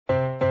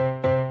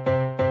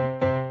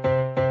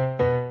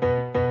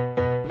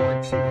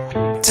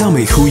Tell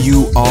me who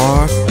you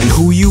are and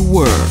who you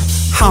were.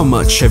 How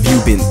much have you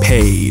been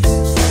paid?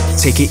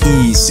 Take it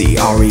easy,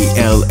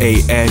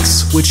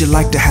 RELAX. Would you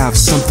like to have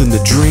something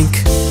to drink?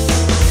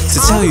 To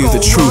tell you the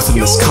truth in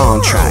this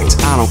contract,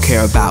 I don't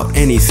care about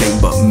anything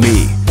but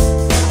me.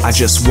 I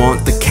just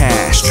want the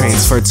cash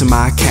transferred to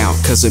my account,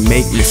 cause it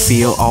make me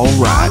feel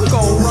alright.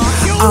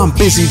 I'm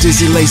busy,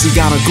 dizzy, lazy,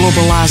 got a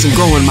globalized and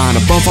growing mind.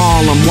 Above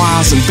all, I'm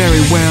wise and very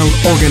well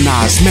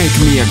organized. Make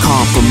me a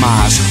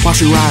compromise,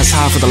 watch me rise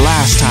high for the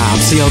last time.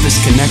 See how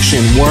this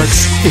connection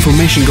works?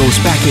 Information goes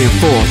back and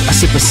forth. I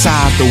sit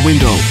beside the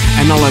window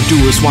and all I do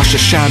is watch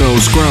the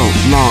shadows grow.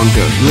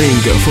 Longer,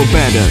 linger, for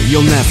better,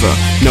 you'll never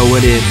know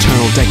what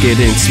eternal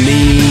decadence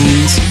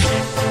means.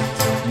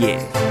 Yeah,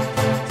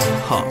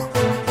 huh.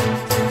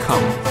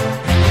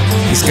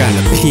 He's got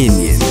an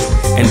opinion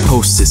and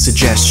posts a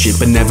suggestion,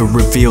 but never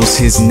reveals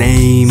his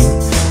name.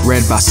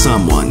 Read by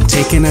someone,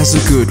 taken as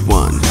a good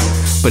one,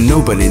 but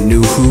nobody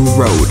knew who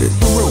wrote it.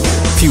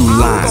 Few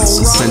lines,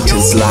 a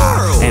sentence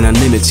lie,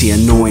 anonymity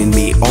annoying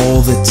me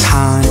all the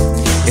time.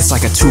 It's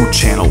like a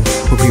 2-channel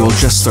where people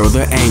just throw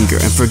their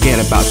anger and forget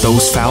about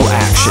those foul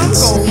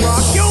actions.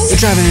 You're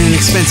driving in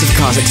expensive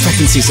cars,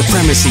 expectancy,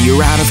 supremacy.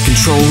 You're out of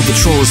control, the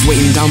troll is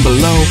waiting down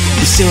below.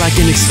 You still like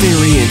an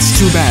experience,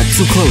 too bad,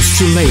 too close,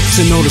 too late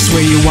to notice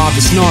where you are,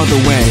 there's no other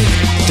way.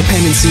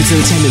 Dependency to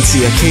the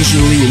tendency,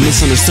 occasionally you're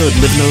misunderstood,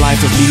 living a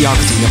life of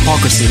mediocrity,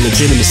 hypocrisy,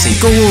 legitimacy.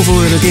 Go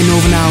over it or game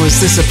over now,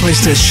 is this a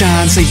place to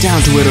shine? Say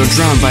down to it or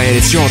drown by it,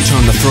 it's your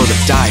turn to throw the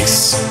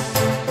dice.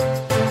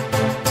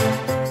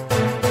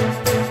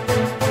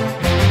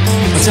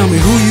 Tell me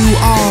who you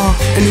are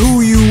and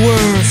who you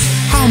were.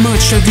 How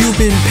much have you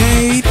been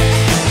paid?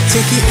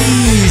 Take it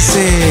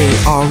easy,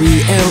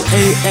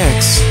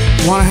 RELAX.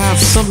 Wanna have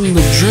something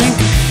to drink?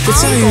 To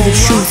tell you the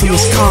truth in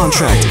this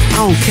contract, I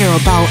don't care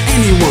about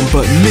anyone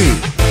but me.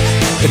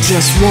 I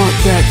just want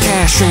that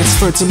cash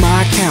transferred to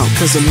my account,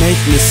 cause it make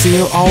me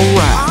feel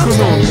alright.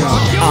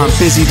 I'm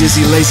busy,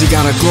 dizzy, lazy,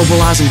 got a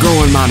globalized and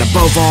growing mind.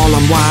 Above all,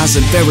 I'm wise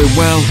and very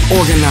well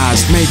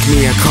organized. Make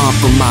me a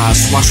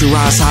compromise, watch me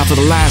rise high for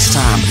the last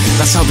time.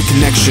 That's how the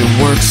connection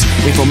works,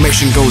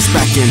 information goes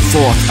back and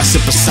forth. I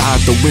sit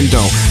beside the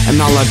window and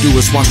all I do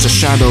is watch the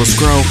shadows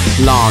grow.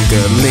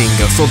 Longer,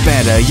 linger, for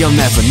better, you'll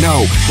never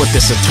know what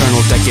this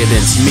eternal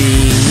decadence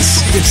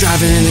means. You're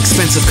driving an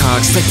expensive car,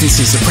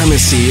 expectancy,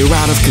 supremacy. You're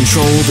out of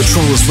control, the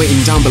troll is waiting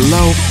down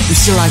below. You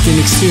still like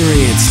an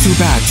experience, too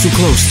bad, too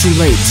close, too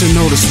late to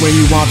notice where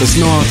you are, there's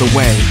no other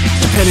way.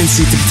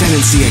 Dependency to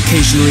tendency,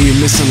 occasionally you're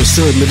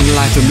misunderstood, living a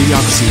life of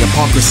mediocrity,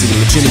 hypocrisy,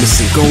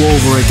 legitimacy. Go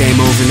over it, game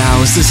over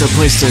now, is this a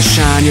place to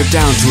shine? You're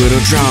down to it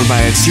or drown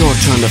by it, it's your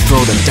turn to throw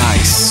the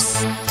dice.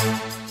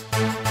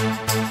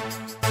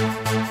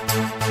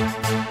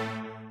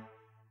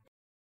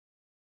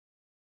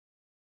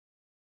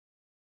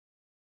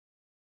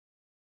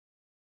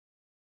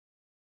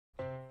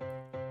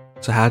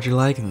 So how'd you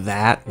like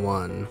that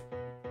one?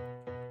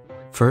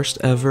 First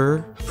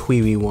ever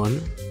twewy one.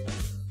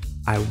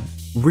 I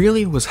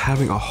really was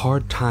having a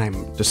hard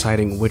time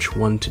deciding which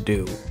one to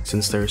do,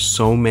 since there's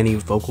so many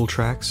vocal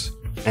tracks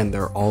and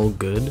they're all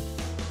good.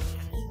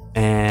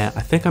 And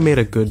I think I made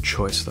a good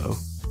choice though,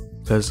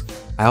 because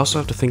I also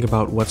have to think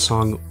about what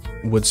song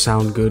would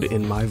sound good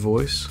in my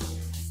voice,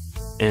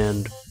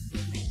 and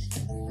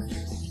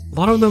a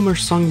lot of them are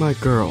sung by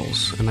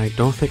girls, and I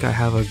don't think I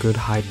have a good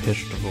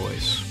high-pitched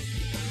voice.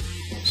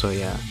 So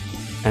yeah,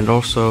 and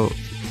also,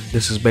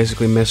 this is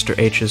basically Mr.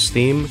 H's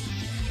theme,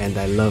 and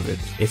I love it.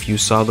 If you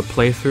saw the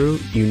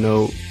playthrough, you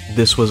know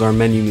this was our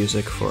menu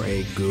music for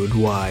a good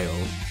while.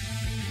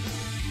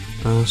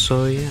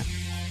 So yeah,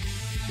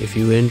 if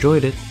you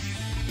enjoyed it,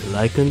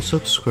 like and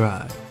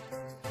subscribe.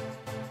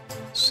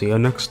 See you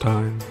next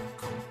time.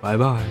 Bye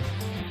bye.